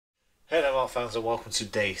There Morrt Fans, and welcome to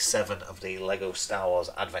day 7 of the LEGO Star Wars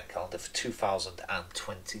Advent Calendar for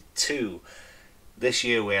 2022. This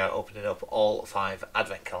year we are opening up all 5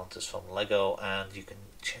 Advent Calendars from LEGO, and you can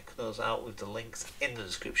check those out with the links in the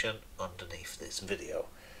description underneath this video.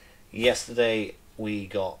 Yesterday we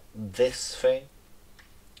got this thing.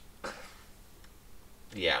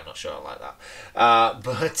 Yeah, I'm not sure I like that.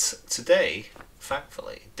 But today,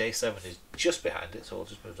 thankfully, day 7 is just behind it, so we'll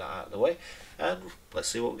just move that out of the way. And let's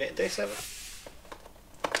see what we get in day 7.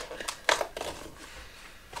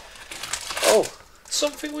 Oh,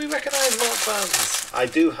 something we recognise, Mortt Fans. I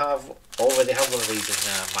do already have one of these in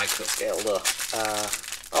micro scale though.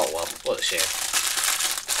 Oh well, what a shame.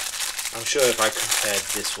 I'm sure if I compared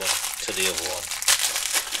this one to the other one,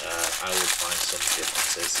 I would find some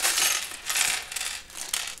differences.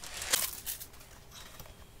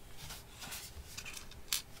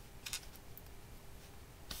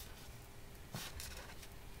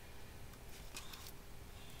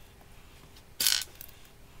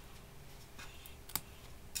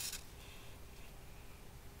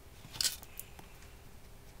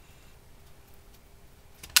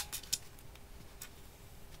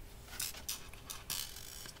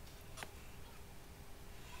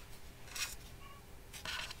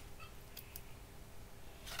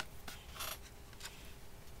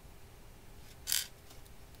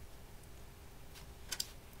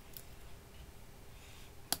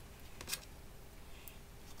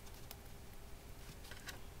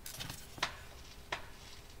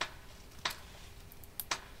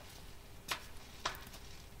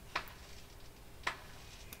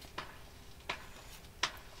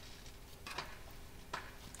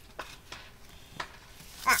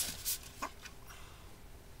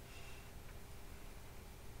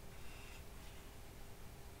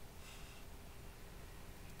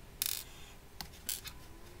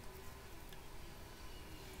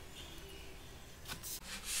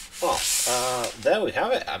 Well, there we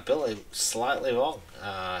have it. I built it slightly wrong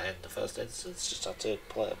in the first instance, just had to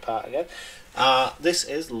play it apart again. This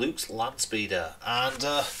is Luke's Landspeeder, and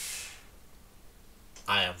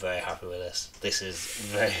I am very happy with this. This is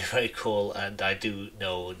very, very cool, and I do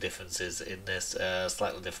know differences in this,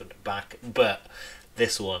 slightly different back, but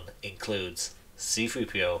this one includes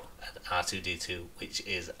C-3PO and R2-D2, which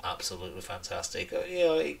is absolutely fantastic. You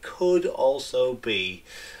know, it could also be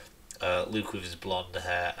Luke with his blonde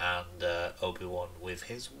hair and Obi-Wan with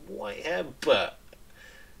his white hair, but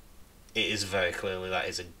it is very clearly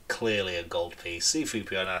clearly a gold piece.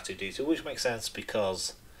 C-3PO and R2-D2, which makes sense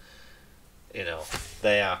because, you know,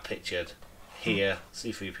 they are pictured here,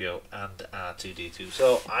 C-3PO and R2-D2.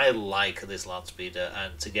 So I like this Landspeeder,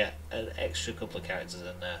 and to get an extra couple of characters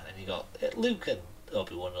in there, and you got Luke and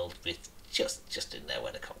Obi-Wan will be just in there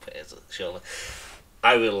when the cockpit is, surely.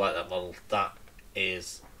 I really like that model. That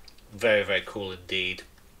is very, very cool indeed.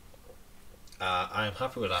 I am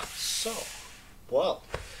happy with that. So, well,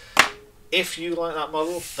 if you like that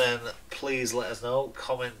model, then please let us know.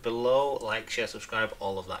 Comment below, like, share, subscribe,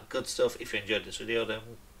 all of that good stuff. If you enjoyed this video, then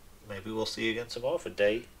maybe we'll see you again tomorrow for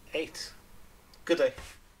day 8. Good day.